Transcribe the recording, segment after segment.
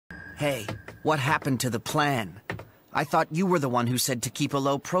Hey, what happened to the plan? I thought you were the one who said to keep a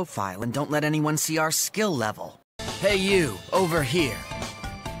low profile and don't let anyone see our skill level. Hey you, over here.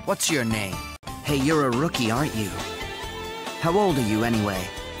 What's your name? Hey, you're a rookie, aren't you? How old are you anyway?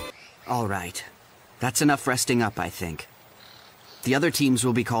 All right. That's enough resting up, I think. The other teams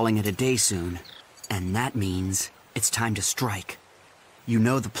will be calling it a day soon. And that means it's time to strike. You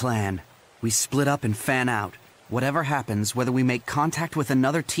know the plan. We split up and fan out. Whatever happens, whether we make contact with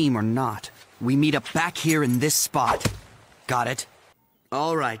another team or not, we meet up back here in this spot. Got it?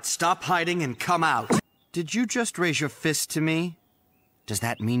 All right, stop hiding and come out. Did you just raise your fist to me? Does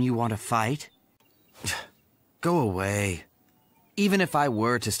that mean you want to fight? Go away. Even if I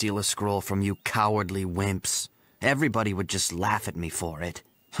were to steal a scroll from you cowardly wimps, everybody would just laugh at me for it.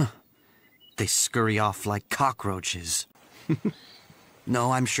 They scurry off like cockroaches.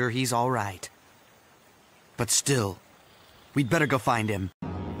 No, I'm sure he's all right. But still, we'd better go find him.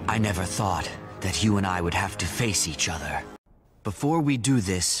 I never thought that you and I would have to face each other. Before we do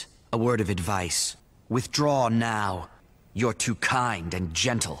this, a word of advice. Withdraw now. You're too kind and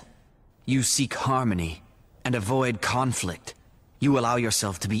gentle. You seek harmony and avoid conflict. You allow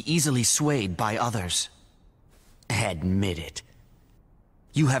yourself to be easily swayed by others. Admit it.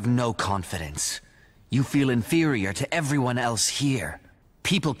 You have no confidence. You feel inferior to everyone else here.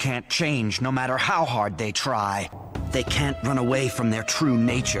 People can't change no matter how hard they try. They can't run away from their true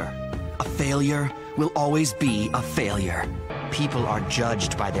nature. A failure will always be a failure. People are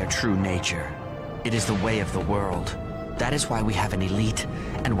judged by their true nature. It is the way of the world. That is why we have an elite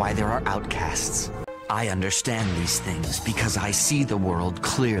and why there are outcasts. I understand these things because I see the world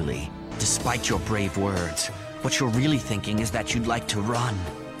clearly. Despite your brave words, what you're really thinking is that you'd like to run.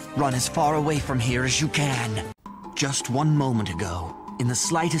 Run as far away from here as you can. Just one moment ago, in the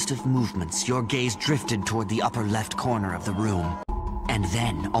slightest of movements, your gaze drifted toward the upper left corner of the room. And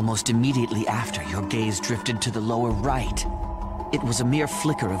then, almost immediately after, your gaze drifted to the lower right. It was a mere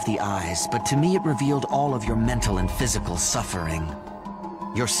flicker of the eyes, but to me it revealed all of your mental and physical suffering.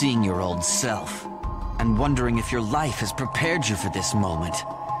 You're seeing your old self, and wondering if your life has prepared you for this moment.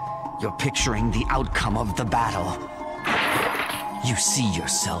 You're picturing the outcome of the battle. You see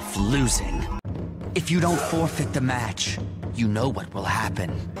yourself losing. If you don't forfeit the match, you know what will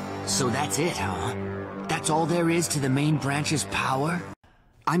happen. So that's it, huh? That's all there is to the main branch's power?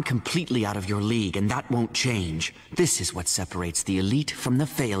 I'm completely out of your league, and that won't change. This is what separates the elite from the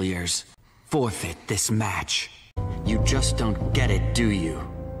failures. Forfeit this match. You just don't get it, do you?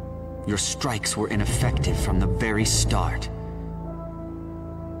 Your strikes were ineffective from the very start.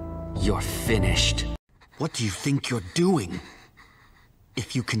 You're finished. What do you think you're doing?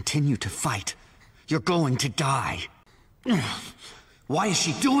 If you continue to fight, you're going to die. Why is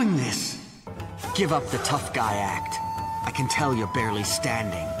she doing this? Give up the tough guy act. I can tell you're barely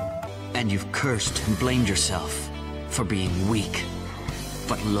standing. And you've cursed and blamed yourself for being weak.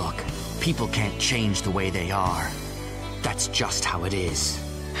 But look, people can't change the way they are. That's just how it is.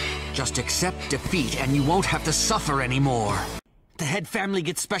 Just accept defeat and you won't have to suffer anymore. The head family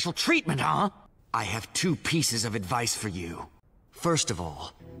gets special treatment, huh? I have two pieces of advice for you. First of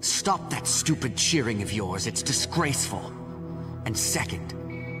all, stop that stupid cheering of yours. It's disgraceful. And second,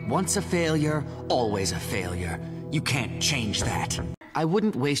 once a failure, always a failure. You can't change that. I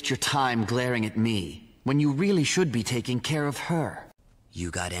wouldn't waste your time glaring at me when you really should be taking care of her. You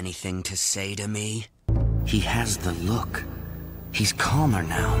got anything to say to me? He has the look. He's calmer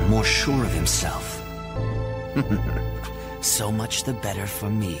now, more sure of himself. So much the better for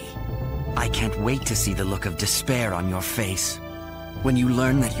me. I can't wait to see the look of despair on your face when you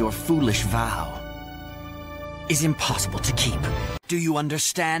learn that your foolish vow is impossible to keep. Do you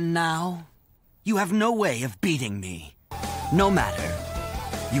understand now? You have no way of beating me. No matter.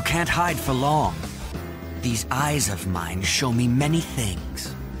 You can't hide for long. These eyes of mine show me many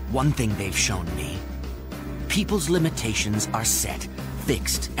things. One thing they've shown me. People's limitations are set,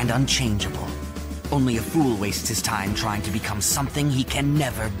 fixed, and unchangeable. Only a fool wastes his time trying to become something he can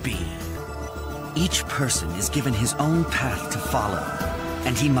never be. Each person is given his own path to follow,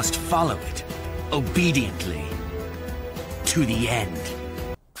 and he must follow it, obediently, to the end.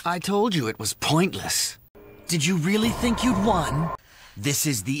 I told you it was pointless. Did you really think you'd won? This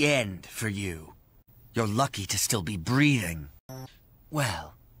is the end for you. You're lucky to still be breathing.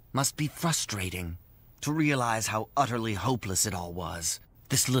 Well, must be frustrating to realize how utterly hopeless it all was.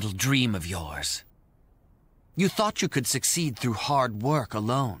 This little dream of yours. You thought you could succeed through hard work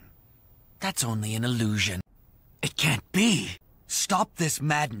alone. That's only an illusion. It can't be. Stop this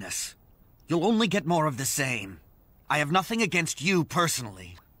madness. You'll only get more of the same. I have nothing against you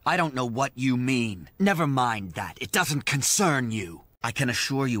personally. I don't know what you mean. Never mind that. It doesn't concern you. I can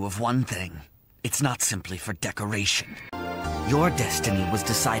assure you of one thing. It's not simply for decoration. Your destiny was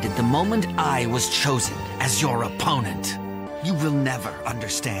decided the moment I was chosen as your opponent. You will never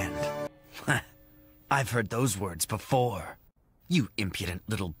understand. I've heard those words before. You impudent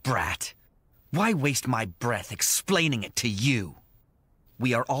little brat. Why waste my breath explaining it to you?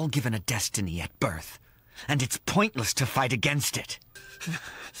 We are all given a destiny at birth, and it's pointless to fight against it.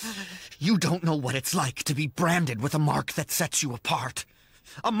 You don't know what it's like to be branded with a mark that sets you apart.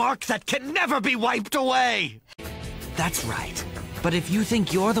 A mark that can never be wiped away! That's right. But if you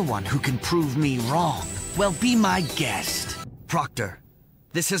think you're the one who can prove me wrong, well, be my guest. Proctor,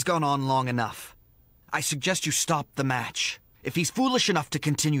 this has gone on long enough. I suggest you stop the match. If he's foolish enough to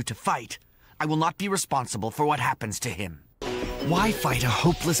continue to fight, I will not be responsible for what happens to him. Why fight a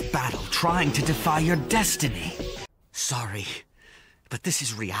hopeless battle trying to defy your destiny? Sorry, but this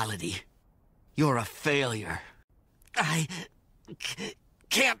is reality. You're a failure. I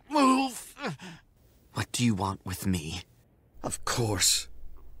can't move. What do you want with me? Of course.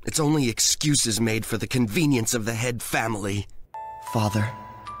 It's only excuses made for the convenience of the head family. Father,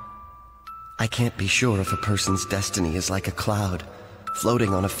 I can't be sure if a person's destiny is like a cloud,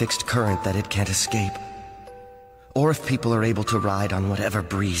 floating on a fixed current that it can't escape. Or if people are able to ride on whatever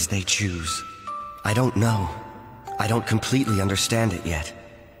breeze they choose. I don't know. I don't completely understand it yet.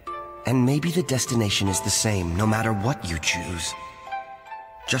 And maybe the destination is the same no matter what you choose.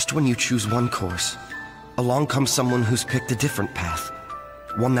 Just when you choose one course, along comes someone who's picked a different path.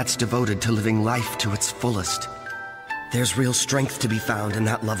 One that's devoted to living life to its fullest. There's real strength to be found in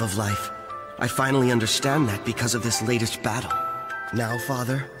that love of life. I finally understand that because of this latest battle. Now,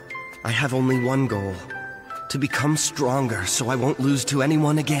 Father, I have only one goal. To become stronger so I won't lose to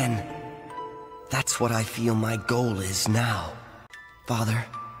anyone again. That's what I feel my goal is now. Father,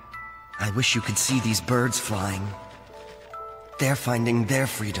 I wish you could see these birds flying. They're finding their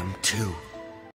freedom, too.